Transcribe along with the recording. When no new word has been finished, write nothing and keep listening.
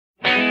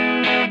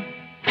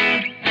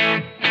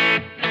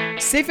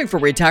Saving for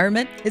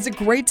retirement is a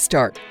great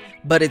start,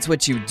 but it's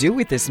what you do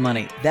with this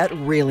money that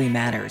really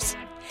matters.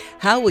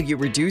 How will you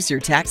reduce your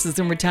taxes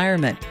in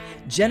retirement,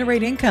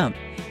 generate income,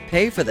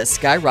 pay for the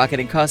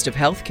skyrocketing cost of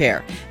health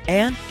care,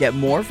 and get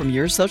more from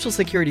your Social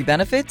Security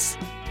benefits?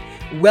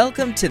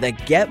 Welcome to the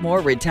Get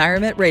More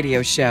Retirement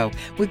Radio Show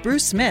with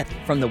Bruce Smith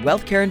from the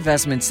WealthCare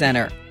Investment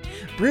Center.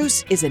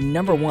 Bruce is a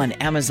 #1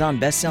 Amazon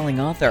best-selling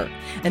author,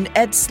 an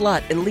Ed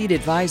Slott Elite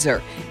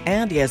Advisor,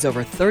 and he has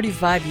over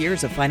 35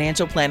 years of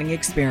financial planning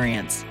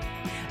experience.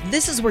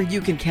 This is where you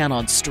can count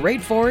on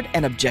straightforward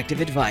and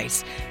objective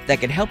advice that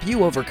can help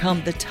you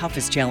overcome the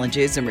toughest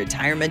challenges in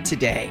retirement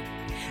today.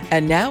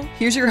 And now,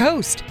 here's your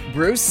host,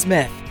 Bruce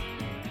Smith.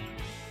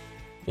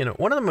 You know,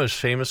 one of the most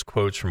famous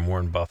quotes from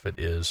Warren Buffett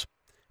is,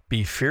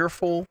 "Be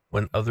fearful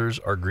when others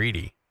are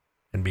greedy,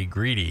 and be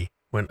greedy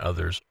when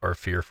others are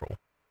fearful."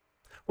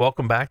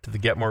 Welcome back to the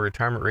Get More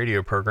Retirement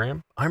Radio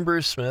program. I'm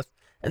Bruce Smith,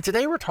 and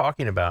today we're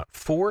talking about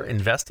 4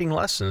 investing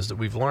lessons that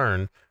we've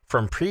learned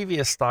from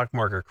previous stock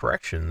market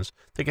corrections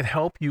that can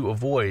help you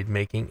avoid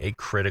making a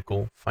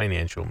critical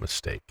financial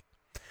mistake.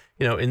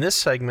 You know, in this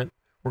segment,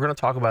 we're going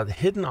to talk about the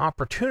hidden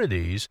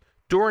opportunities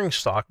during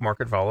stock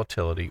market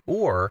volatility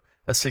or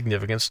a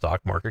significant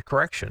stock market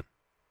correction.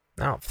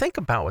 Now, think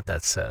about what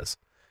that says.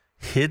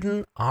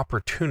 Hidden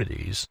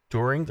opportunities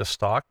during the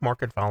stock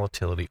market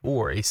volatility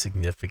or a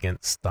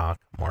significant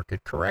stock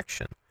market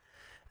correction.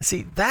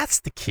 See, that's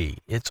the key.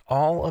 It's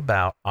all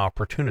about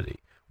opportunity.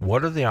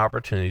 What are the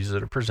opportunities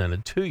that are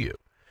presented to you?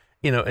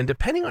 You know, and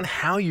depending on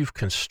how you've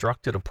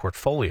constructed a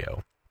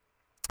portfolio,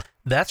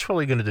 that's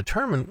really going to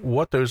determine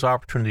what those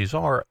opportunities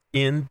are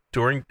in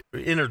or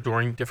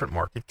during different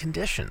market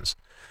conditions.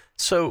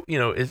 So, you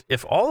know,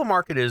 if all the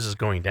market is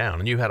going down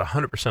and you had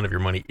 100% of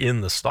your money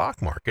in the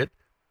stock market,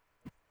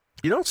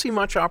 you don't see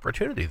much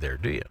opportunity there,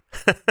 do you?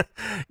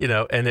 You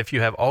know, and if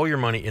you have all your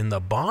money in the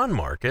bond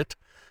market,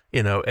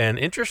 you know, and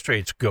interest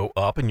rates go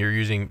up and you're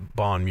using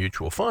bond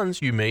mutual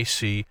funds, you may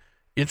see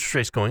interest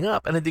rates going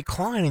up and a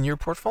decline in your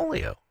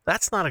portfolio.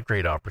 That's not a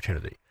great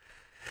opportunity.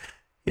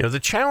 You know, the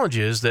challenge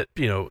is that,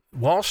 you know,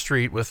 Wall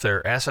Street with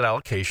their asset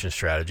allocation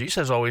strategies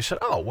has always said,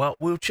 oh, well,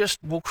 we'll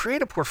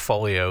create a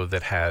portfolio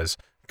that has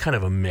kind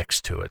of a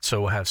mix to it.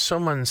 So we'll have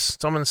some in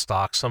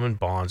stocks, some in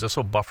bonds. This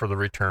will buffer the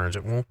returns.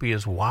 It won't be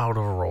as wild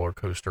of a roller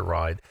coaster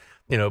ride,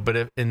 you know,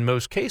 but in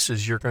most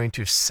cases, you're going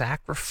to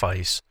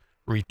sacrifice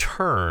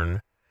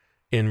return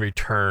in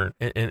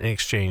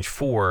exchange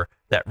for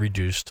that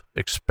reduced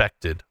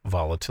expected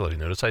volatility.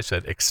 Notice I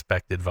said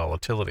expected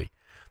volatility.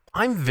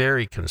 I'm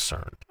very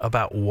concerned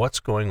about what's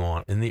going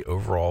on in the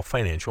overall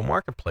financial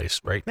marketplace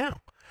right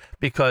now.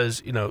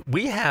 Because, you know,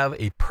 we have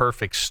a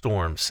perfect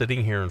storm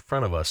sitting here in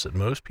front of us that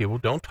most people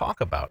don't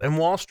talk about, and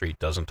Wall Street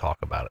doesn't talk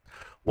about it.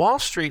 Wall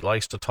Street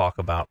likes to talk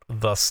about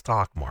the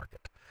stock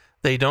market.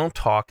 They don't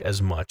talk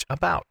as much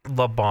about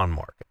the bond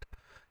market.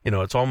 You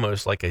know, it's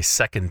almost like a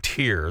second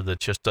tier that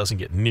just doesn't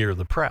get near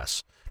the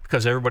press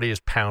because everybody is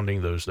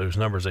pounding those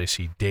numbers they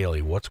see daily.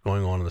 What's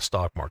going on in the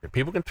stock market?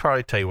 People can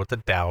probably tell you what the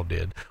Dow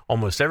did.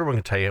 Almost everyone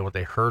can tell you what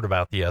they heard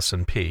about the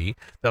S&P.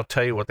 They'll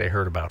tell you what they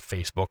heard about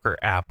Facebook or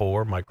Apple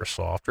or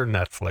Microsoft or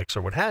Netflix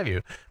or what have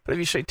you. But if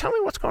you say, tell me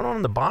what's going on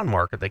in the bond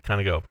market, they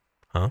kind of go,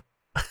 huh?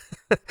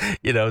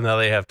 You know, now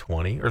they have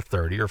 20 or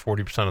 30 or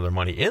 40% of their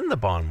money in the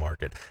bond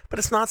market, but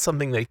it's not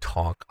something they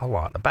talk a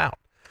lot about.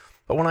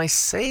 But when I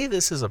say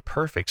this is a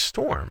perfect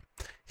storm,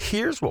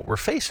 here's what we're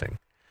facing.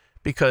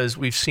 Because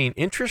we've seen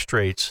interest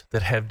rates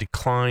that have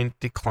declined.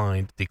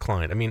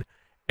 I mean,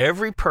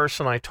 every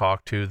person I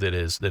talk to that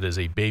is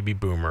a baby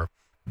boomer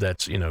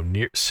that's, you know,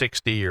 near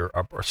 60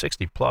 or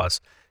 60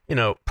 plus, you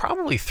know,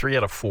 probably 3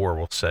 out of 4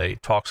 will say,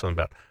 talk something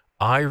about,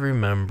 I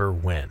remember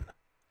when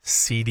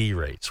CD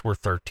rates were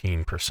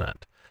 13%.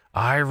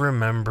 I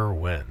remember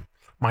when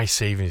my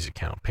savings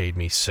account paid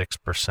me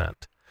 6%.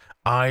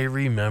 I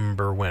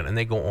remember when, and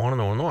they go on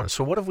and on and on.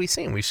 So what have we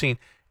seen? We've seen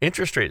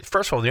interest rates.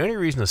 First of all, the only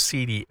reason a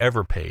CD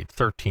ever paid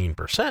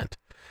 13%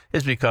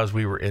 is because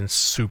we were in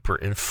super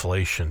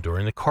inflation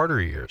during the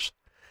Carter years.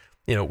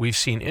 You know, we've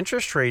seen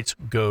interest rates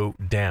go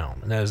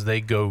down, and as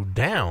they go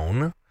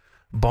down,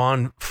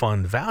 bond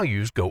fund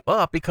values go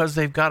up because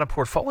they've got a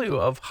portfolio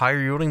of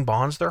higher yielding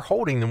bonds they're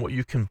holding than what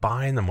you can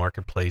buy in the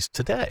marketplace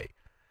today.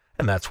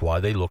 And that's why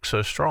they look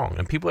so strong.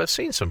 And people have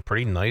seen some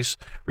pretty nice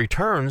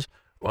returns.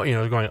 Well, you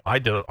know,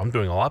 I'm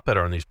doing a lot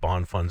better on these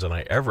bond funds than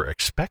I ever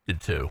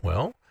expected to.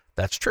 Well,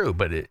 that's true,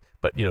 but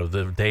you know,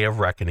 the day of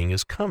reckoning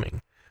is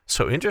coming.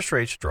 So interest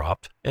rates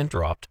dropped and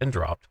dropped and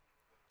dropped.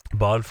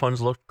 Bond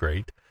funds looked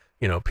great.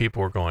 You know,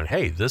 people were going,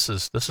 hey, this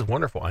is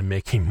wonderful. I'm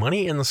making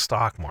money in the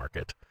stock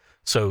market.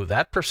 So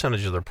that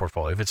percentage of their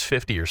portfolio, if it's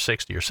 50 or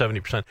 60 or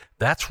 70%,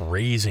 that's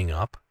raising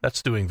up.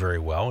 That's doing very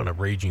well in a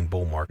raging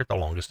bull market, the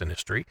longest in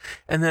history.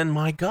 And then,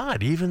 my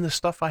God, even the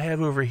stuff I have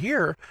over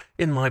here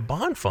in my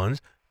bond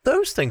funds,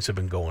 those things have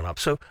been going up.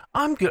 So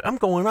I'm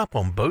going up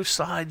on both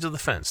sides of the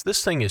fence.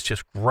 This thing is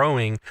just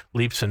growing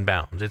leaps and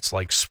bounds. It's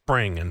like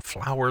spring and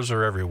flowers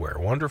are everywhere.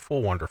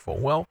 Wonderful, wonderful.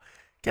 Well,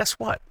 guess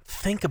what?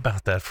 Think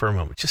about that for a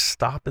moment. Just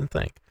stop and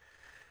think.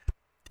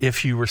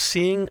 If you were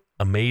seeing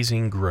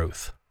amazing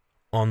growth,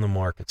 on the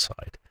market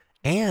side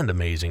and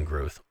amazing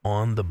growth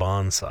on the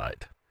bond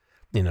side.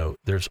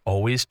 There's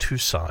always two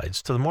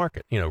sides to the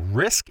market.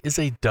 Risk is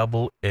a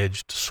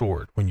double-edged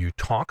sword. When you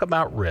talk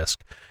about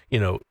risk,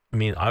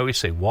 I always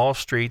say Wall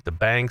Street, the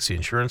banks, the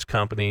insurance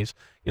companies,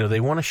 they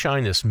want to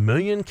shine this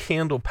million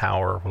candle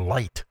power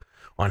light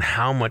on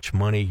how much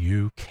money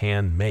you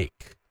can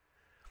make.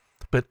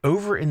 But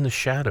over in the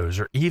shadows,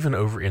 or even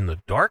over in the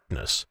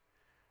darkness,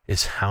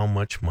 is how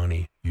much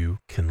money you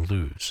can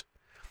lose.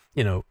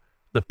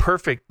 The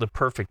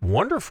perfect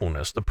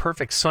wonderfulness, the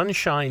perfect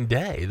sunshine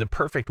day, the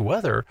perfect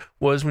weather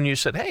was when you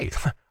said, hey,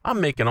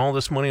 I'm making all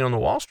this money on the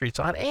Wall Street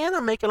side and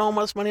I'm making all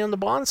this money on the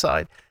bond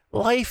side.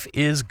 Life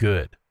is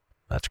good.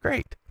 That's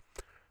great.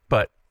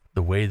 But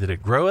the way that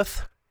it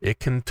groweth, it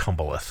can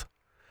tumbleth.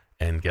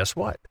 And guess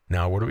what?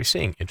 Now what are we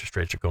seeing? Interest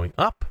rates are going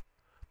up.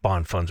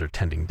 Bond funds are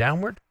tending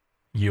downward.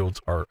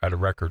 Yields are at a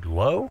record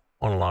low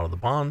on a lot of the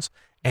bonds.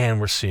 And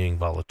we're seeing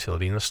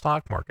volatility in the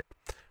stock market.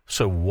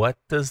 So what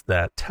does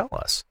that tell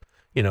us?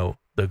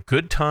 The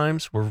good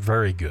times were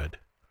very good,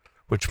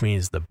 which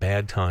means the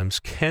bad times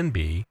can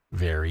be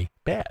very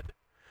bad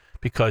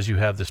because you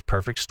have this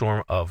perfect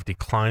storm of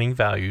declining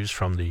values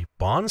from the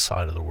bond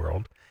side of the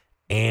world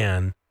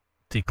and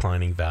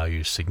declining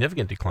values,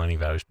 significant declining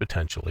values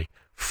potentially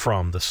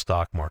from the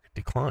stock market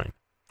decline.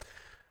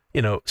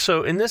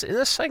 So in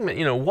this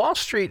segment, Wall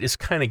Street is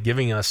kind of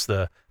giving us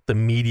the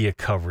media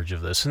coverage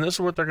of this. And this is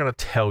what they're going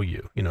to tell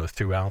you,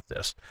 throughout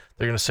this.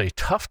 They're going to say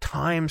tough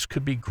times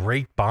could be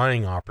great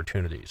buying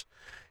opportunities.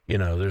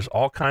 There's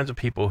all kinds of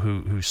people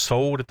who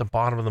sold at the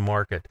bottom of the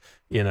market,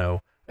 and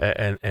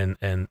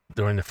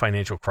during the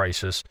financial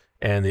crisis,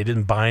 and they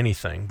didn't buy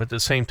anything. But at the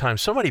same time,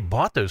 somebody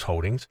bought those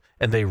holdings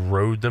and they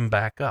rode them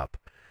back up.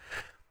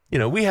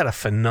 We had a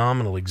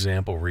phenomenal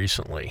example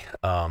recently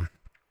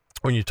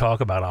when you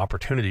talk about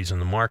opportunities in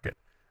the market.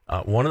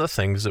 One of the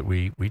things that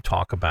we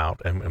talk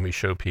about and we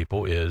show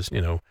people is,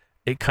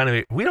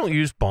 we don't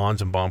use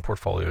bonds and bond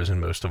portfolios in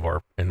most of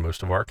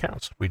our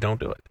accounts. We don't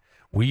do it.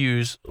 We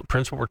use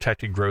principal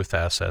protected growth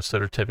assets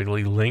that are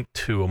typically linked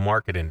to a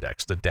market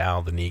index, the Dow,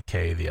 the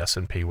Nikkei, the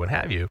S&P, what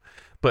have you.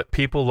 But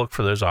people look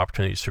for those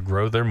opportunities to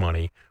grow their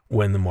money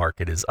when the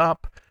market is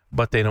up,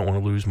 but they don't want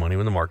to lose money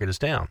when the market is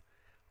down.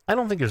 I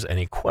don't think there's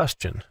any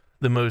question.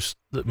 The most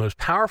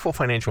powerful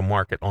financial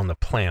market on the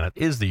planet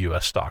is the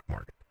U.S. stock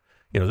market.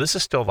 This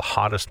is still the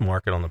hottest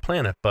market on the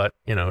planet, but,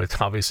 it's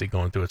obviously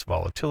going through its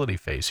volatility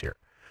phase here.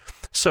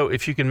 So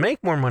if you can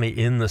make more money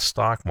in the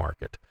stock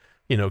market,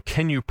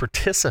 can you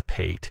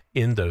participate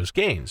in those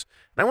gains?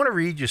 And I want to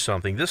read you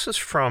something. This is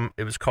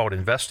it was called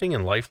Investing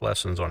in Life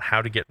Lessons on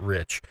How to Get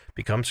Rich,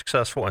 Become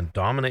Successful, and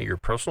Dominate Your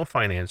Personal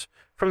Finance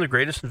from the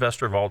greatest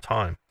investor of all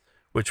time,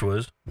 which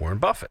was Warren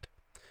Buffett.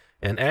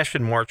 And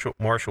Ashton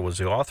Marshall was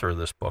the author of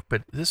this book,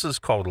 but this is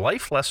called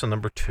Life Lesson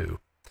Number 2,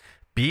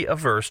 Be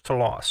Averse to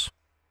Loss.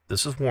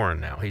 This is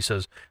Warren now. He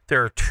says,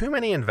 there are too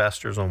many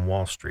investors on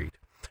Wall Street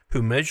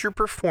who measure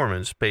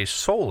performance based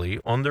solely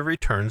on the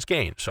returns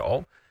gained.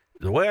 So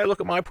the way I look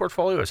at my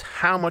portfolio is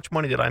how much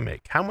money did I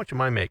make? How much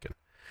am I making?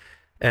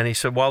 And he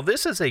said, while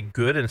this is a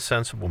good and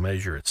sensible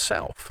measure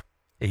itself,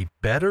 a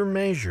better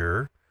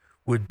measure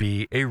would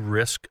be a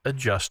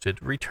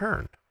risk-adjusted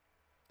return.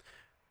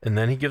 And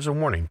then he gives a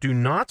warning. Do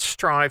not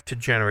strive to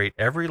generate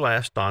every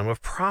last dime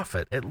of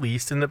profit, at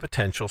least in the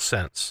potential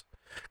sense.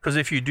 Because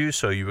if you do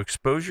so, you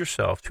expose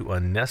yourself to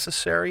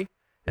unnecessary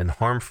and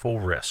harmful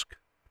risk.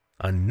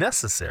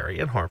 Unnecessary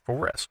and harmful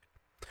risk.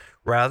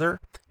 Rather,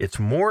 it's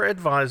more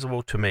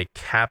advisable to make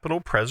capital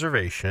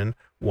preservation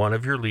one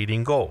of your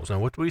leading goals. Now,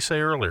 what did we say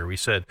earlier? We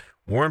said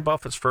Warren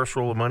Buffett's first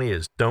rule of money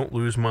is don't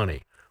lose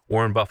money.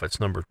 Warren Buffett's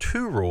number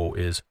 2 rule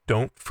is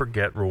don't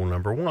forget rule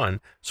number 1.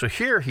 So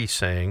here he's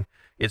saying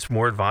it's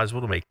more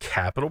advisable to make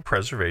capital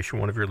preservation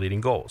one of your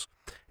leading goals.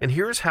 And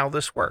here's how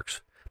this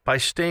works. By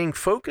staying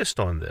focused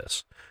on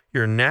this,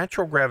 your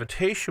natural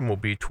gravitation will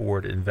be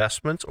toward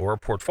investments or a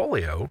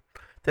portfolio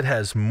that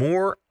has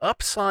more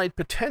upside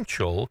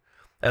potential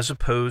as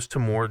opposed to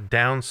more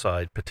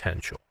downside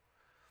potential.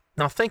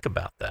 Now think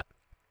about that.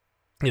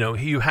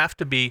 You have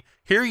to be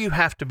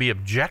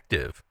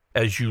objective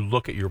as you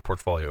look at your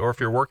portfolio. Or if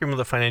you're working with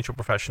a financial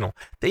professional,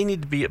 they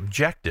need to be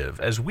objective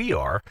as we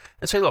are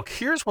and say, look,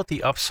 here's what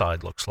the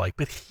upside looks like,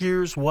 but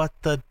here's what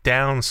the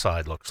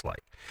downside looks like.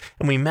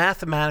 And we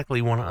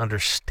mathematically want to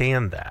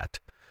understand that.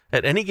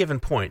 At any given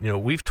point,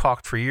 we've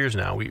talked for years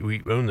now,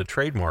 we own the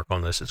trademark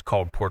on this, it's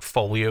called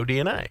Portfolio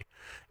DNA.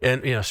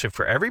 And, so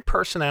for every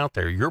person out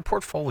there, your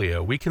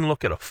portfolio, we can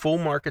look at a full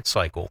market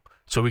cycle.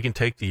 So we can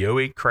take the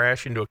 2008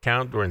 crash into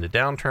account during the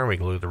downturn. We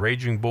can look at the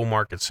raging bull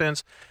market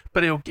since.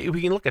 But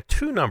we can look at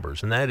 2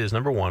 numbers, and that is,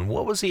 number 1,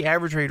 what was the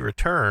average rate of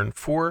return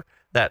for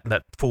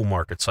that full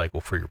market cycle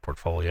for your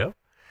portfolio?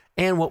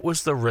 And what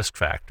was the risk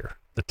factor,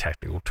 the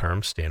technical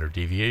term standard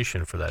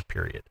deviation for that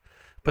period?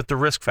 But the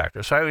risk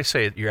factor. So I always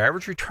say your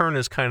average return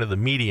is kind of the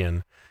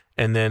median.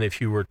 And then if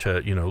you were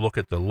to, look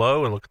at the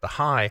low and look at the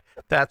high,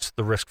 that's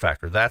the risk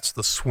factor. That's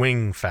the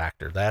swing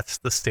factor. That's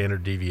the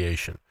standard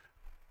deviation.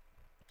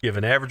 You have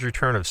an average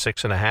return of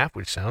 6.5,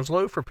 which sounds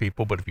low for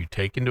people, but if you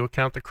take into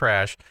account the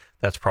crash,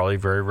 that's probably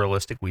very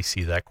realistic. We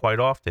see that quite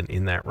often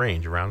in that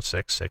range, around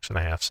 6,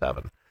 6.5,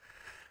 7.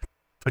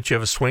 But you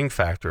have a swing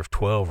factor of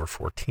 12 or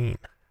 14.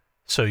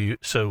 So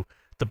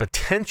the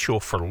potential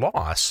for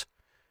loss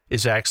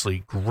is actually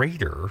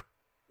greater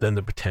than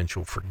the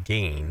potential for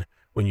gain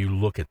when you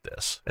look at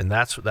this. And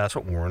that's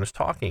what Warren is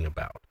talking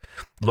about.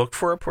 Look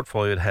for a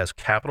portfolio that has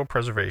capital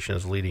preservation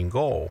as a leading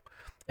goal,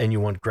 and you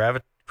want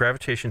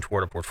gravitation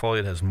toward a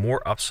portfolio that has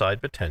more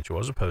upside potential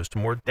as opposed to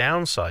more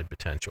downside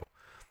potential.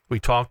 We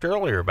talked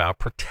earlier about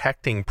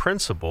protecting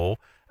principal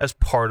as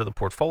part of the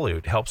portfolio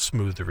to help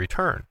smooth the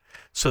return.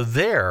 So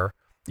there,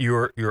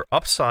 your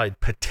upside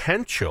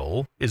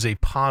potential is a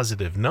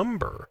positive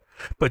number,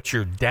 but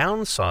your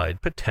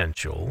downside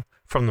potential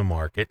from the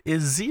market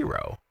is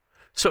 0.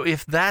 So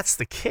if that's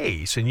the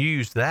case and you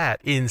use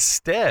that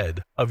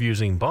instead of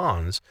using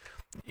bonds,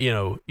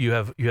 you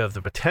have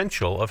the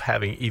potential of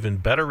having even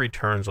better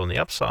returns on the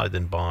upside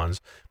than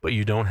bonds, but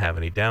you don't have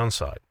any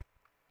downside.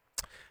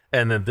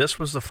 And then this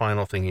was the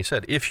final thing he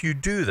said. If you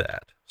do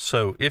that,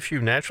 so if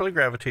you naturally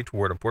gravitate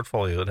toward a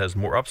portfolio that has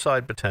more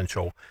upside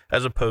potential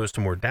as opposed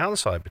to more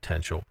downside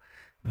potential,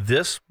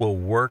 this will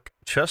work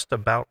just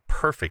about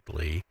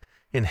perfectly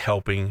in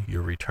helping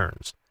your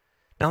returns.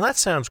 Now that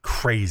sounds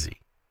crazy,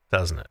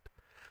 doesn't it?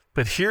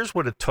 But here's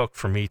what it took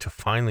for me to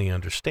finally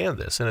understand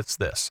this, and it's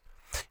this.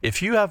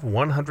 If you have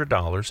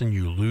 $100 and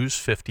you lose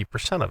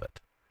 50% of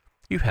it,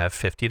 you have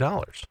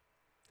 $50.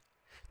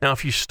 Now,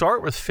 if you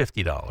start with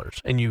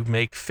 $50 and you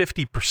make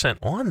 50%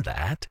 on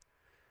that,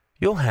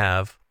 you'll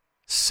have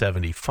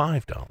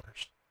 $75.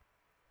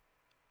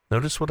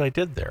 Notice what I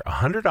did there.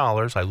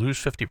 $100, I lose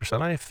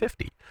 50%, I have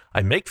 50.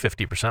 I make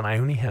 50%, I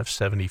only have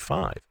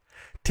 75.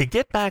 To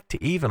get back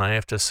to even, I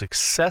have to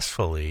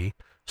successfully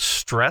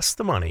stress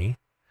the money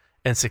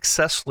and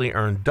successfully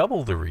earn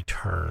double the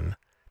return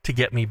to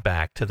get me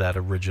back to that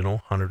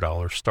original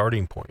 $100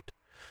 starting point.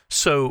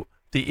 So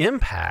the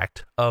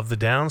impact of the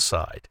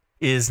downside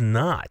is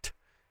not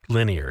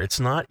linear.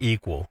 It's not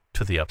equal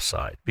to the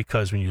upside,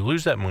 because when you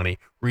lose that money,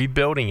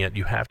 rebuilding it,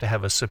 you have to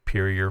have a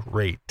superior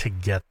rate to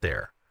get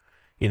there.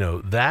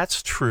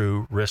 That's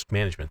true risk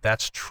management.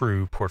 That's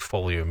true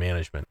portfolio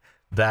management.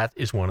 That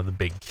is one of the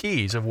big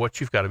keys of what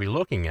you've got to be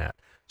looking at.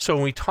 So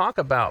when we talk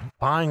about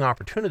buying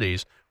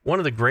opportunities, one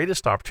of the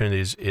greatest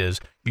opportunities is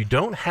you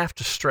don't have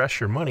to stress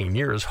your money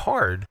near as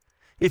hard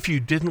if you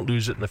didn't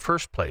lose it in the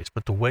first place.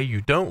 But the way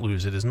you don't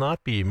lose it is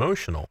not be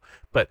emotional,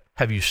 but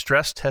have you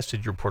stress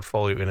tested your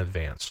portfolio in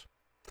advance?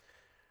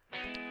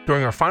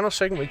 During our final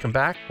segment, we come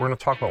back, we're going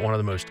to talk about one of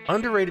the most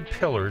underrated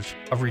pillars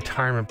of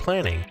retirement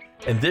planning,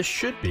 and this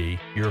should be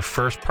your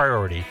first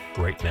priority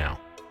right now.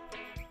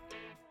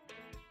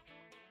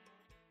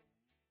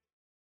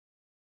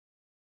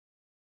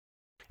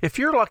 If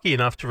you're lucky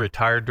enough to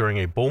retire during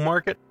a bull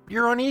market,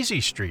 you're on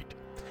easy street.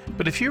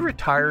 But if you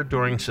retire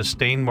during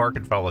sustained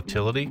market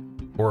volatility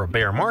or a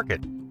bear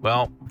market,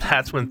 well,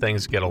 that's when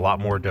things get a lot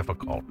more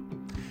difficult.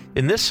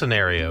 In this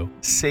scenario,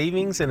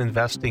 savings and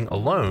investing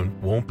alone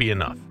won't be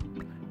enough.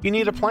 You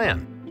need a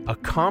plan, a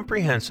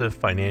comprehensive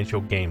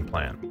financial game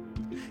plan.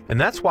 And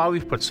that's why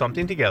we've put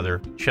something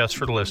together just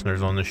for the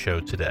listeners on the show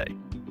today.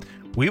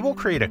 We will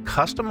create a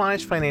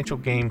customized financial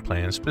game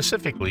plan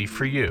specifically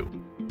for you,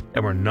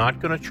 and we're not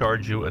going to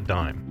charge you a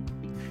dime.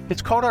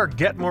 It's called our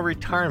Get More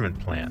Retirement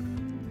Plan.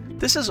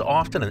 This is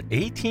often an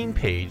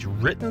 18-page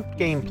written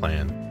game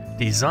plan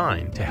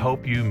designed to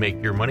help you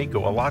make your money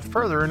go a lot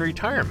further in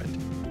retirement.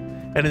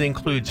 And it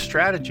includes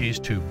strategies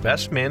to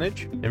best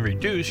manage and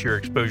reduce your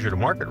exposure to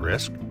market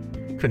risk,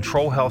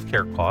 control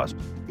healthcare costs,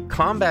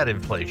 combat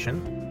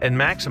inflation, and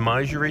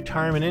maximize your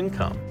retirement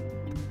income.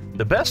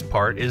 The best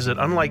part is that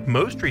unlike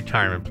most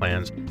retirement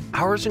plans,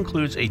 ours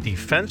includes a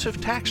defensive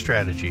tax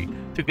strategy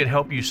that could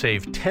help you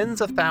save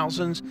tens of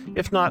thousands,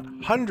 if not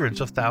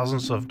hundreds of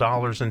thousands of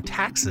dollars in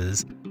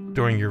taxes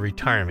during your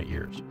retirement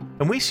years.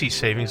 And we see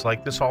savings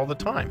like this all the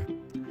time.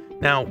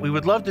 Now, we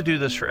would love to do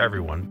this for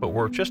everyone, but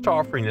we're just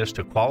offering this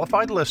to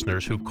qualified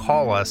listeners who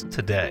call us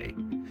today.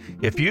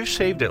 If you've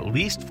saved at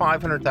least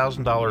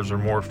 $500,000 or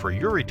more for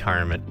your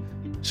retirement,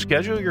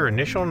 schedule your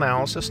initial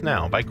analysis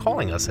now by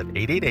calling us at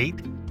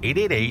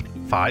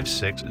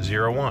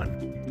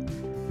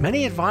 888-888-5601.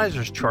 Many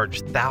advisors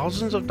charge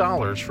thousands of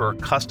dollars for a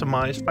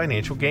customized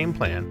financial game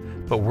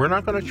plan, but we're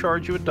not going to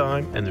charge you a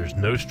dime and there's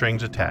no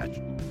strings attached.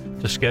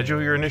 To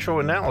schedule your initial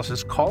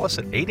analysis, call us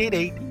at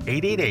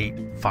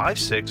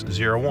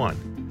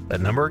 888-888-5601.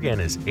 That number again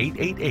is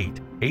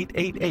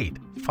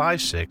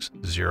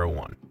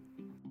 888-888-5601.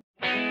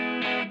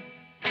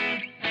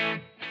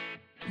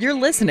 You're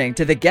listening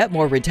to the Get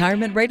More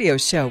Retirement Radio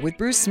Show with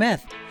Bruce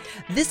Smith.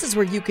 This is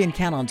where you can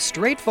count on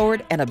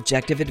straightforward and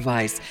objective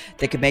advice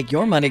that can make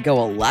your money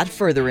go a lot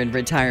further in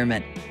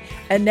retirement.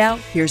 And now,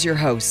 here's your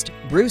host,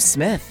 Bruce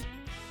Smith.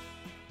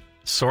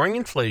 Soaring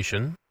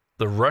inflation,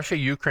 the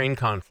Russia-Ukraine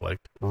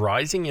conflict,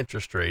 rising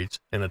interest rates,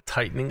 and a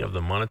tightening of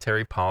the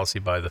monetary policy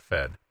by the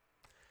Fed.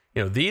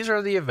 These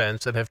are the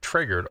events that have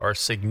triggered our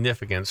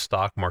significant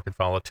stock market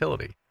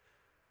volatility.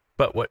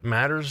 But what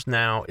matters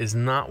now is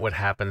not what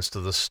happens to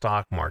the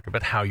stock market,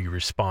 but how you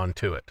respond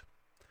to it.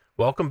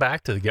 Welcome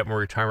back to the Get More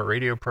Retirement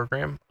Radio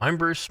program. I'm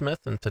Bruce Smith,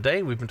 and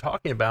today we've been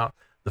talking about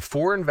the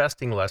 4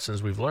 investing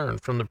lessons we've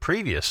learned from the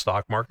previous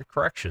stock market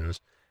corrections,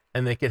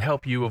 and they could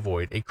help you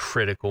avoid a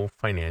critical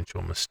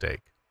financial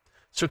mistake.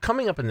 So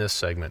coming up in this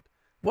segment,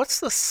 what's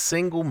the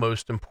single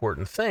most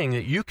important thing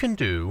that you can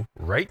do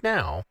right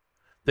now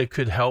that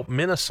could help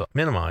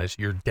minimize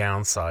your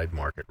downside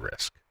market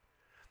risk?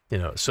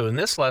 So in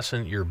this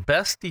lesson, your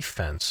best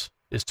defense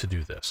is to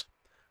do this.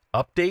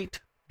 Update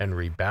and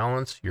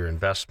rebalance your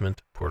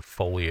investment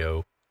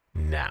portfolio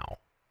now.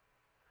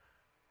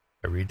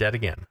 I read that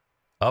again.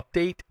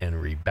 Update and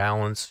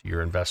rebalance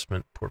your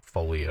investment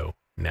portfolio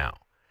now.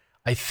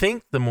 I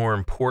think the more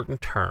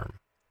important term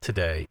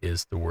today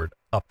is the word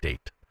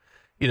update.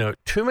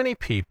 Too many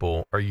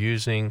people are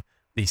using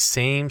the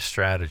same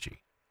strategy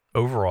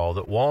overall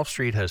that Wall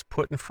Street has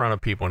put in front of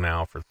people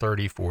now for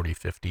 30, 40,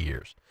 50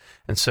 years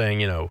and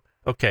saying,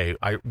 okay,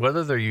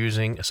 whether they're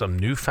using some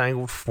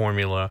newfangled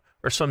formula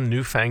or some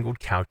newfangled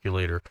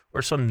calculator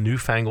or some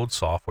newfangled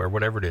software,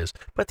 whatever it is,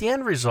 but the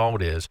end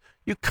result is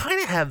you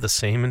kind of have the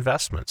same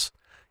investments.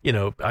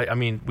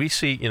 We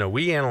see,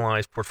 we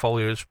analyze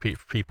portfolios for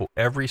people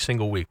every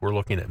single week. We're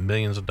looking at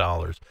millions of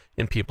dollars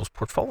in people's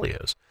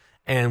portfolios.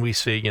 And we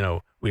see,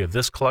 we have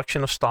this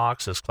collection of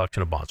stocks, this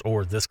collection of bonds,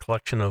 or this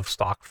collection of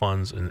stock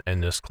funds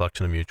and this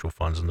collection of mutual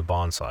funds on the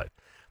bond side.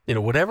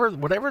 Whatever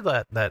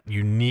that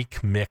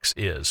unique mix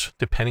is,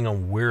 depending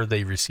on where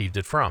they received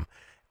it from,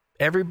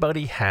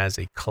 everybody has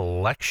a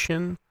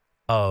collection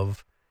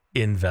of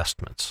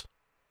investments.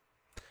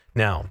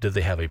 Now, do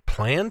they have a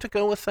plan to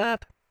go with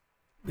that?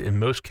 In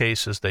most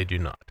cases, they do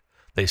not.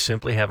 They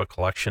simply have a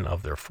collection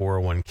of their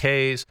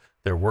 401ks,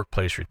 their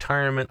workplace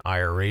retirement,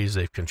 IRAs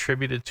they've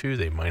contributed to.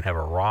 They might have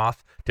a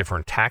Roth,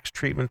 different tax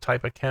treatment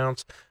type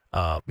accounts.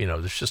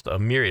 There's just a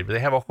myriad, but they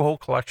have a whole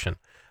collection.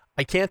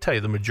 I can't tell you,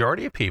 the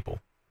majority of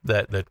people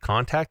that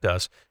contact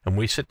us and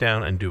we sit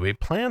down and do a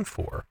plan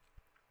for,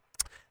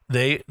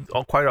 they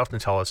quite often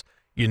tell us,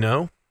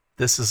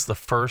 this is the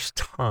first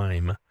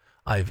time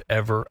I've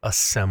ever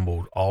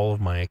assembled all of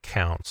my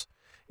accounts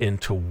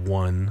into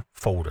one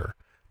folder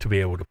to be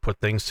able to put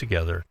things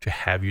together to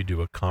have you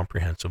do a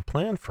comprehensive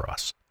plan for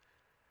us.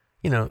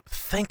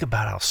 Think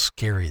about how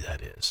scary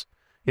that is.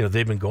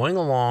 They've been going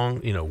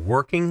along,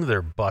 working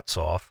their butts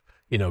off,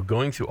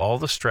 going through all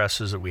the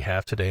stresses that we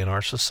have today in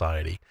our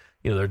society.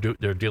 They're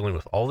dealing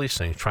with all these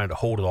things, trying to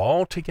hold it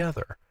all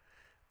together.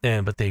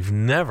 But they've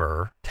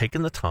never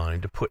taken the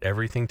time to put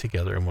everything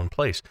together in one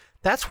place.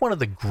 That's one of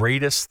the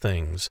greatest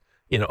things,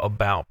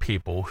 about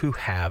people who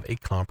have a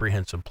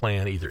comprehensive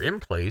plan either in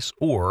place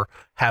or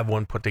have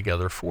one put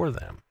together for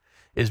them,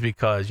 is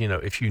because,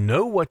 if you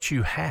know what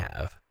you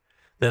have,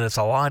 then it's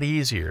a lot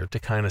easier to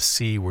kind of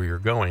see where you're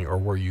going or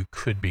where you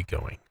could be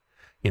going,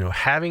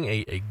 having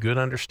a good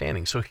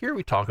understanding. So here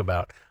we talk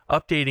about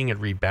updating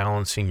and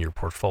rebalancing your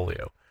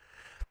portfolio.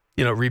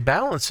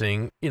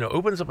 Rebalancing,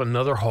 opens up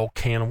another whole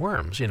can of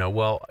worms.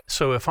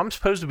 So if I'm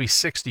supposed to be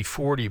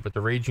 60-40, but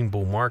the raging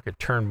bull market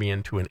turned me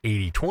into an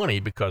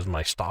 80-20 because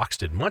my stocks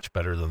did much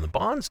better than the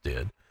bonds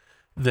did,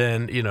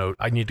 then,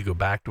 I need to go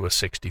back to a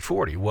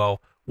 60-40. Well,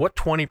 what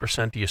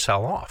 20% do you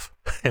sell off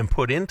and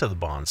put into the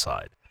bond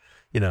side?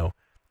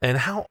 And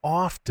how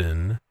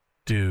often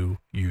do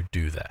you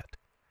do that?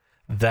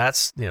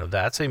 That's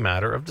a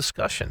matter of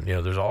discussion.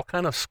 There's all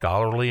kind of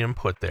scholarly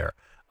input there.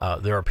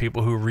 There are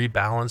people who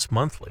rebalance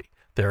monthly.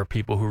 There are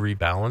people who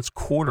rebalance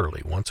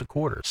quarterly, once a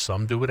quarter.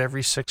 Some do it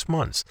every 6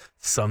 months.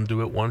 Some do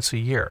it once a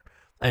year.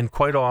 And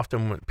quite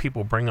often when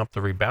people bring up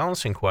the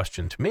rebalancing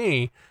question to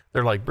me,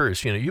 they're like,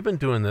 Bruce, you've been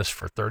doing this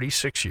for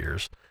 36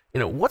 years.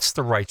 What's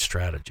the right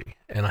strategy?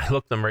 And I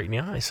look them right in the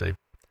eye and say,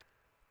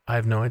 I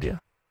have no idea.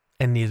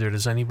 And neither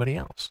does anybody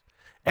else.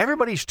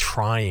 Everybody's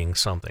trying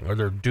something or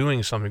they're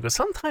doing something, but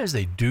sometimes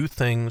they do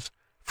things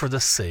for the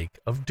sake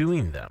of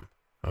doing them.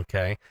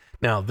 Okay.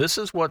 Now, this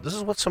is what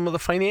some of the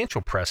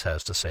financial press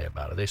has to say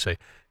about it. They say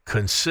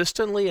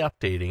consistently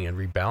updating and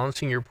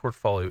rebalancing your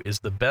portfolio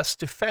is the best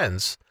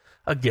defense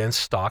against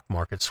stock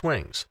market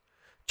swings.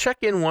 Check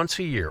in once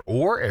a year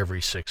or every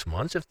 6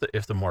 months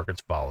if the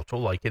market's volatile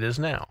like it is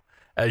now.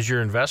 As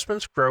your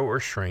investments grow or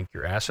shrink,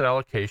 your asset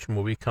allocation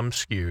will become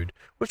skewed,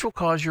 which will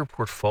cause your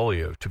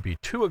portfolio to be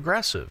too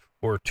aggressive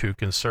or too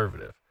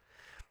conservative.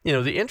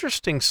 The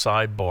interesting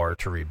sidebar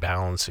to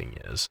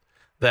rebalancing is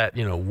that,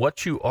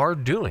 what you are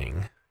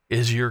doing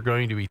is you're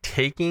going to be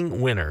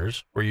taking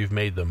winners where you've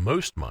made the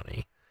most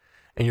money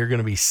and you're going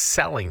to be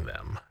selling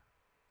them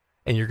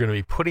and you're going to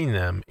be putting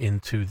them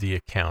into the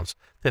accounts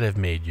that have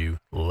made you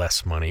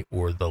less money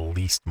or the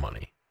least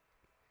money.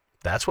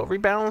 That's what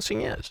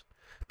rebalancing is.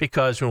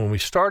 Because when we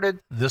started,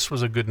 this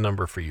was a good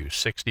number for you,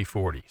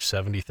 60-40,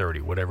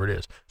 70-30, whatever it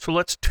is. So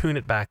let's tune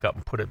it back up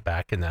and put it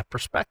back in that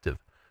perspective.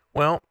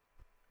 Well,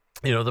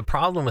 the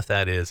problem with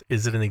that is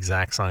it an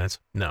exact science?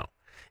 No.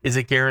 Is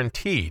it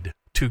guaranteed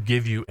to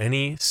give you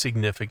any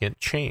significant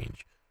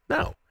change?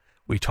 No.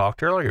 We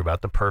talked earlier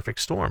about the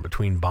perfect storm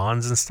between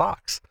bonds and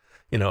stocks.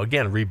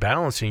 Again,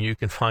 rebalancing, you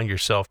can find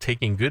yourself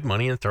taking good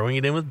money and throwing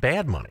it in with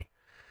bad money.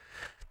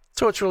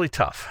 So it's really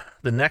tough.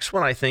 The next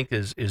one I think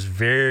is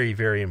very,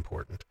 very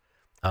important,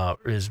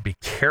 is be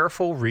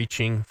careful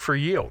reaching for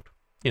yield.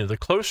 The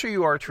closer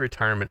you are to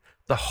retirement,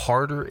 the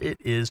harder it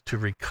is to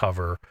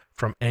recover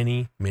from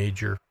any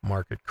major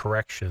market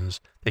corrections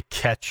that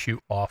catch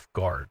you off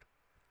guard.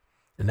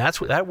 And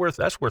that's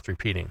worth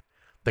repeating.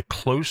 The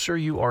closer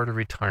you are to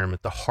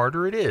retirement, the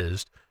harder it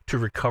is to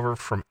recover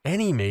from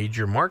any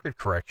major market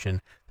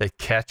correction that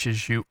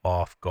catches you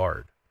off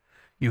guard.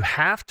 You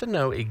have to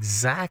know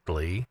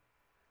exactly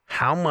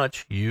how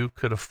much you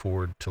could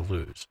afford to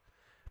lose,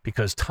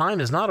 because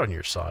time is not on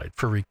your side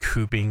for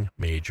recouping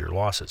major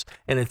losses.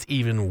 And it's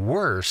even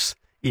worse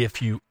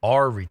if you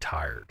are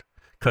retired,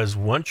 because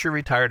once you're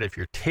retired, if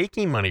you're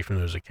taking money from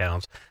those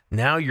accounts,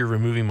 now you're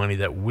removing money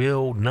that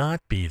will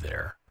not be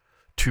there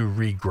to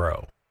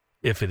regrow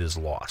if it is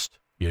lost.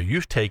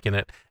 You've taken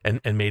it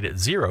and made it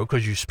zero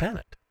because you spent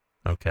it.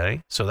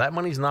 Okay, so that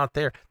money's not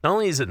there. Not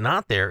only is it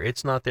not there,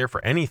 it's not there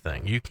for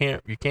anything. You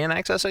can't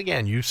access it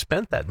again. You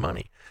spent that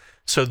money.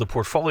 So the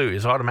portfolio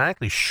is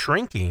automatically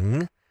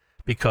shrinking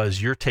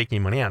because you're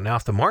taking money out. Now,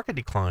 if the market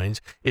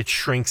declines, it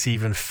shrinks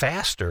even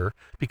faster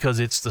because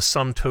it's the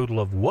sum total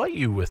of what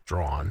you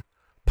withdrawn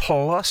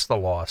plus the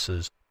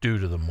losses due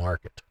to the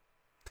market.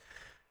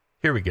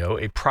 Here we go.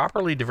 A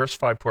properly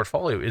diversified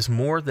portfolio is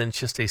more than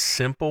just a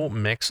simple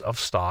mix of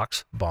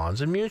stocks,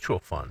 bonds, and mutual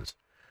funds.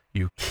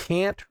 You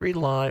can't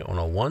rely on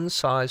a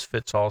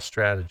one-size-fits-all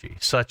strategy,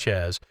 such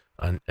as,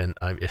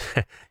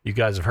 you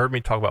guys have heard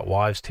me talk about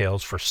wives'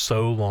 tales for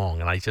so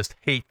long, and I just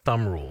hate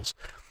thumb rules.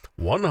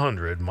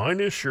 100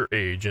 minus your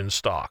age in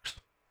stocks,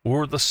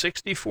 or the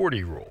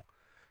 60-40 rule.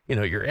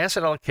 Your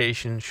asset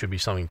allocation should be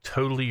something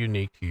totally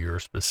unique to your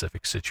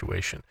specific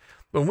situation.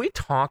 When we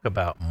talk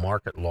about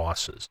market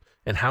losses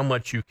and how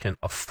much you can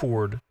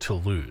afford to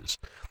lose,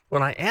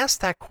 when I ask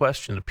that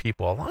question to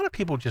people, a lot of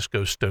people just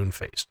go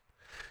stone-faced.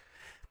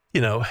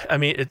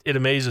 It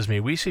amazes me.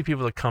 We see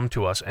people that come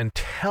to us and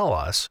tell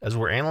us, as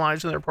we're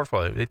analyzing their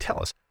portfolio, they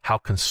tell us how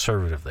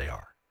conservative they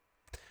are.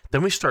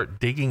 Then we start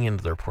digging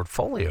into their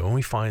portfolio and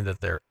we find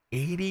that they're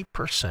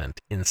 80%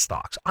 in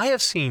stocks. I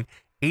have seen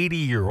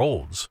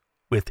 80-year-olds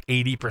with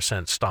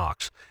 80%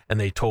 stocks, and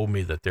they told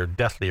me that they're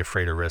deathly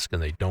afraid of risk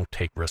and they don't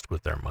take risk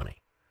with their money.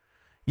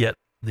 Yet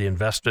the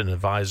investment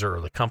advisor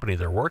or the company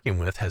they're working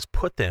with has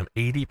put them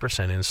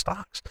 80% in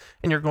stocks.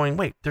 And you're going,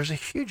 wait, there's a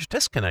huge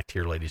disconnect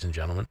here, ladies and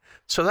gentlemen.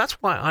 So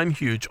that's why I'm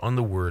huge on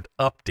the word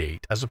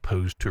update as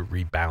opposed to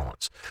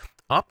rebalance.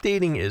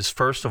 Updating is,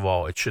 first of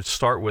all, it should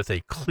start with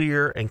a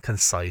clear and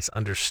concise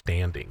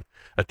understanding,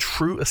 a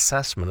true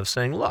assessment of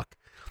saying, look,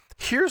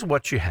 here's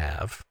what you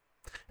have,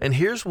 and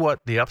here's what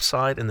the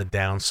upside and the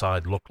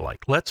downside look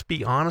like. Let's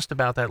be honest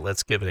about that.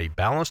 Let's give it a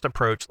balanced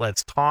approach.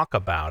 Let's talk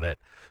about it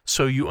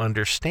so you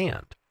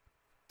understand.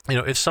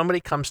 If somebody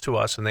comes to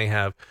us and they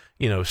have,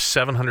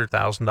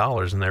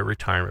 $700,000 in their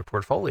retirement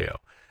portfolio,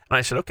 and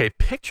I said, okay,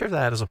 picture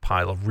that as a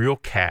pile of real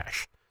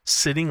cash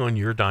sitting on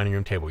your dining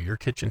room table, your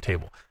kitchen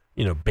table,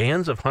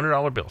 bands of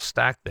 $100 bills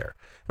stacked there.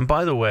 And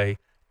by the way,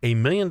 $1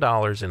 million in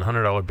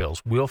 $100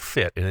 bills will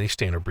fit in any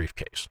standard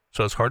briefcase.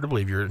 So it's hard to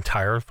believe your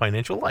entire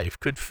financial life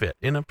could fit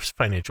in a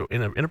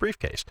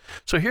briefcase.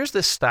 So here's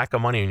this stack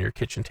of money on your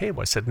kitchen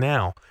table. I said,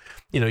 now,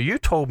 you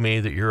told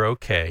me that you're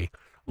okay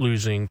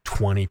losing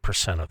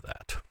 20% of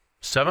that.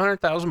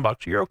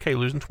 $700,000, you're okay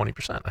losing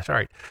 20%. That's all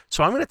right.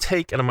 So I'm going to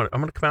take, and I'm going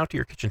to come out to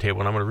your kitchen table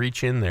and I'm going to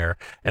reach in there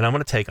and I'm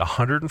going to take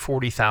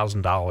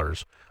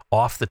 $140,000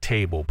 off the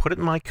table, put it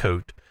in my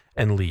coat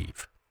and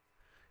leave.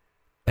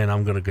 And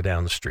I'm going to go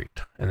down the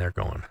street. And they're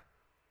going,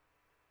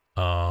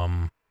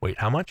 wait,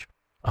 how much?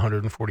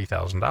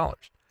 $140,000.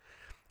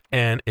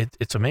 And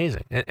it's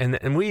amazing.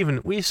 And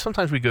we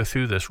sometimes we go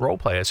through this role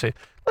play. I say,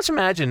 let's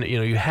imagine,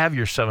 you have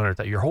your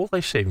 $700,000, your whole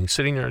life savings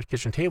sitting there at the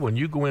kitchen table, and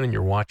you go in and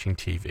you're watching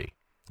TV.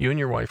 You and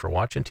your wife are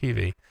watching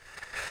TV,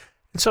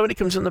 and somebody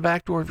comes in the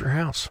back door of your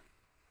house,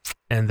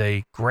 and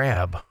they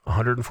grab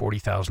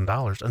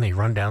 $140,000 and they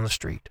run down the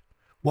street.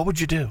 What would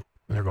you do?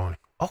 And they're going,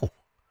 oh,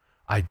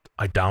 I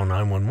dial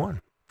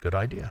 911. Good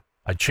idea.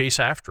 I'd chase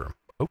after them.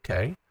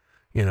 Okay.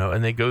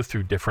 And they go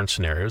through different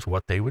scenarios,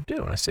 what they would do.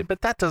 And I say,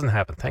 but that doesn't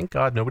happen. Thank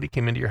God nobody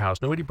came into your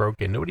house. Nobody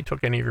broke in. Nobody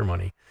took any of your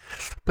money.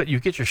 But you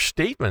get your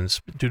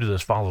statements due to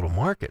this volatile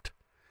market,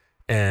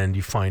 and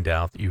you find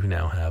out that you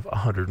now have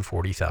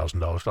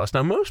 $140,000 lost.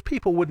 Now, most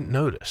people wouldn't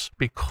notice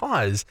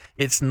because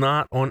it's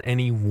not on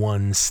any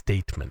one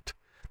statement.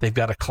 They've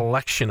got a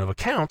collection of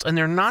accounts, and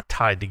they're not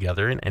tied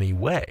together in any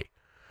way.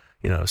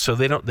 So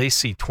they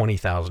see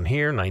 20,000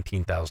 here,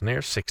 19,000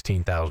 there,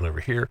 16,000 over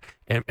here,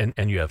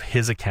 and you have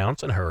his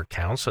accounts and her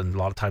accounts, and a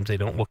lot of times they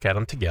don't look at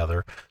them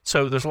together.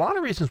 So there's a lot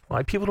of reasons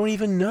why people don't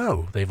even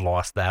know they've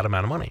lost that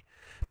amount of money.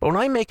 But when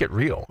I make it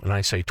real and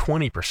I say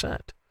 20%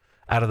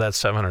 out of that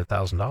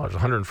 $700,000,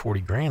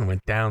 140 grand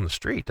went down the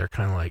street, they're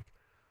kind of like,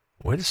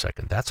 wait a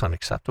second, that's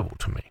unacceptable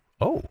to me.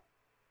 Oh,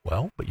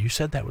 well, but you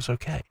said that was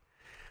okay.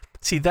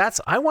 See,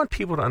 I want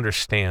people to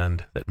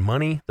understand that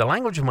money, the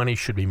language of money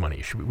should be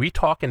money. We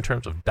talk in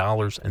terms of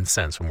dollars and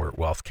cents when we're at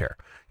Wealth Care.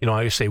 I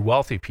always say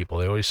wealthy people,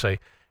 they always say,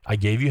 I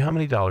gave you how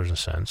many dollars and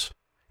cents?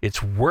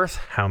 It's worth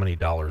how many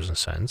dollars and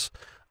cents?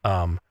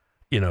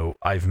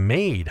 I've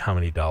made how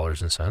many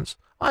dollars and cents?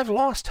 I've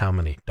lost how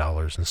many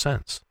dollars and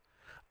cents?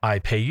 I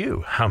pay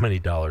you how many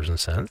dollars and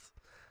cents?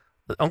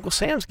 Uncle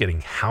Sam's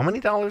getting how many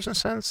dollars and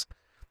cents?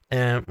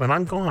 And when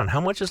I'm gone,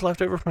 how much is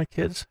left over for my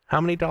kids? How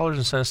many dollars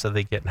and cents do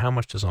they get? And how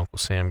much does Uncle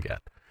Sam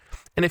get?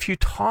 And if you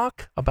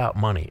talk about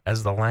money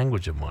as the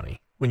language of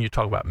money, when you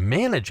talk about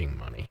managing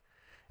money,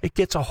 it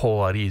gets a whole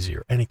lot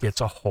easier and it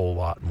gets a whole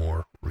lot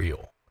more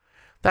real.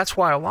 That's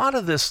why a lot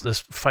of this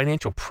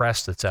financial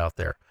press that's out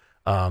there,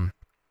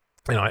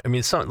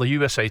 the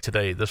USA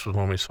Today, this was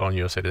one we saw in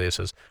USA Today, it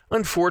says,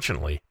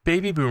 unfortunately,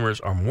 baby boomers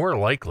are more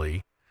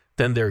likely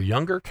than their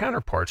younger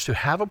counterparts to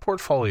have a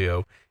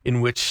portfolio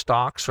in which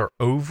stocks are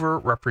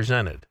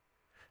overrepresented.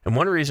 And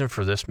one reason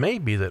for this may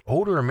be that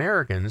older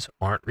Americans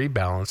aren't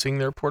rebalancing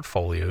their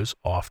portfolios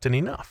often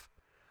enough.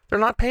 They're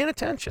not paying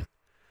attention.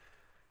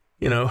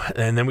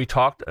 And then we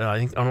talked, I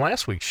think on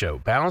last week's show,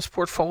 balanced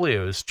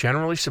portfolios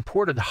generally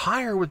supported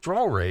higher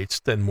withdrawal rates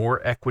than more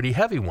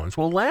equity-heavy ones.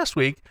 Well, last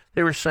week,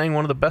 they were saying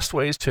one of the best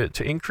ways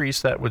to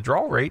increase that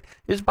withdrawal rate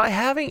is by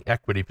having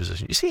equity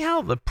positions. You see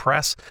how the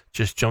press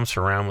just jumps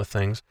around with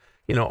things?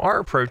 Our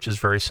approach is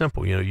very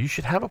simple. You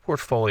should have a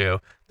portfolio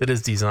that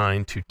is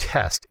designed to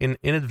test in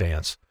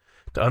advance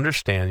to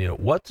understand,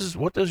 what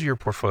does your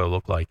portfolio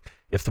look like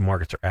if the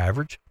markets are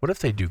average? What if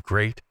they do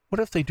great? What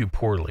if they do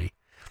poorly?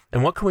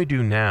 And what can we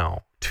do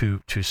now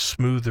to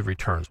smooth the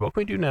returns? What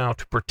can we do now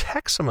to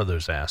protect some of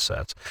those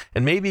assets?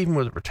 And maybe even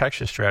with a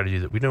protection strategy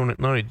that we not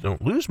only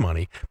don't lose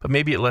money, but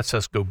maybe it lets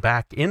us go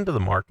back into the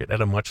market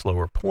at a much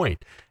lower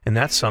point. And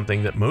that's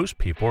something that most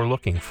people are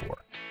looking for.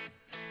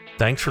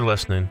 Thanks for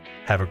listening.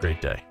 Have a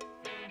great day.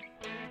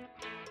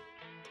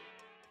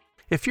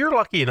 If you're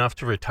lucky enough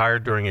to retire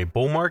during a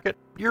bull market,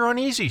 you're on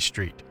easy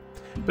street.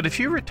 But if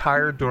you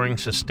retire during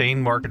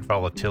sustained market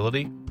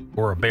volatility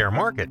or a bear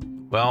market,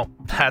 well,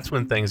 that's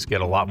when things get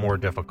a lot more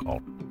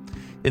difficult.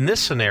 In this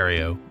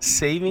scenario,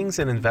 savings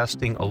and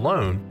investing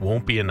alone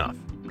won't be enough.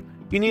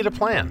 You need a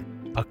plan,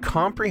 a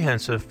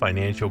comprehensive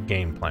financial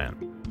game plan.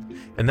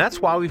 And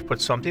that's why we've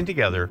put something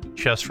together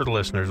just for the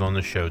listeners on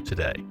the show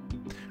today.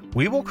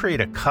 We will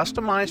create a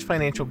customized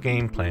financial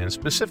game plan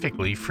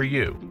specifically for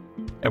you,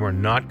 and we're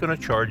not going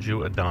to charge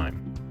you a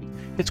dime.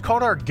 It's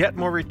called our Get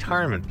More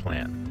Retirement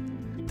Plan.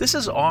 This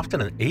is often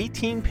an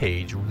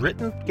 18-page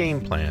written game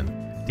plan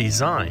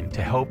designed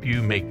to help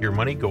you make your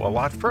money go a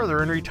lot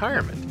further in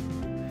retirement.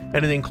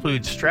 And it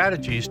includes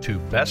strategies to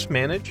best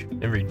manage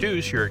and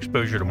reduce your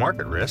exposure to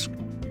market risk,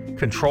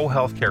 control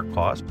healthcare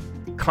costs,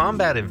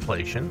 combat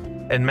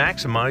inflation, and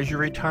maximize your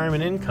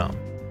retirement income.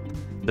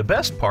 The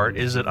best part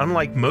is that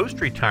unlike most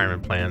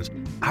retirement plans,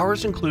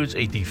 ours includes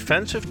a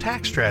defensive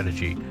tax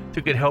strategy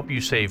that could help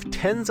you save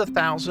tens of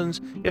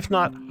thousands, if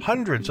not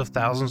hundreds of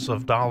thousands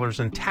of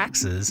dollars in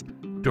taxes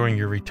during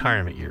your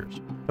retirement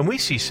years. And we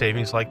see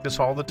savings like this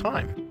all the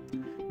time.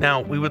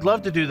 Now, we would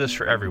love to do this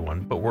for everyone,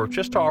 but we're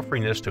just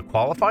offering this to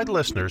qualified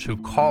listeners who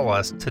call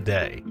us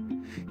today.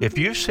 If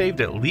you've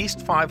saved at least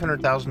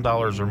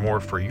 $500,000 or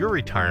more for your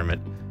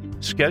retirement,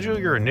 schedule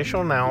your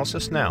initial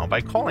analysis now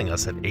by calling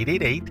us at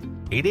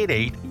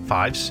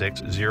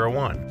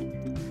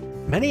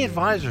 888-888-5601. Many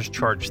advisors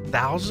charge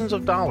thousands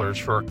of dollars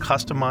for a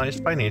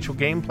customized financial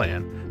game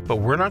plan, but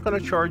we're not going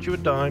to charge you a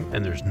dime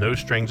and there's no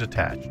strings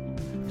attached.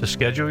 To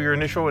schedule your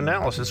initial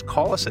analysis,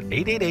 call us at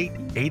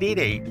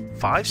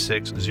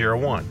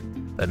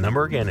 888-888-5601. That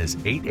number again is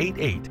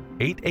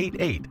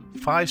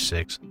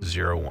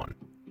 888-888-5601.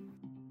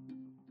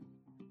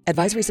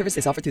 Advisory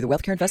services offered through the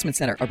Wealth Care Investment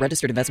Center, a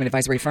registered investment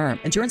advisory firm.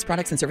 Insurance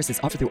products and services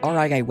offered through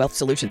RIA Wealth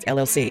Solutions,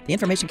 LLC. The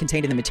information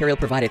contained in the material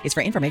provided is for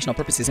informational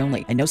purposes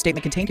only, and no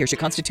statement contained here should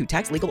constitute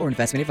tax, legal, or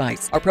investment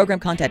advice. Our program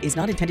content is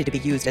not intended to be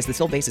used as the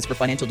sole basis for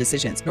financial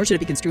decisions, nor should it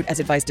be construed as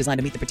advice designed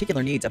to meet the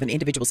particular needs of an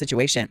individual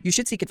situation. You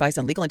should seek advice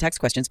on legal and tax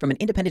questions from an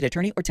independent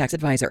attorney or tax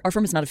advisor. Our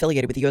firm is not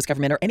affiliated with the U.S.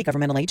 government or any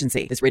governmental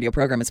agency. This radio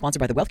program is sponsored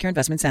by the Wealth Care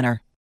Investment Center.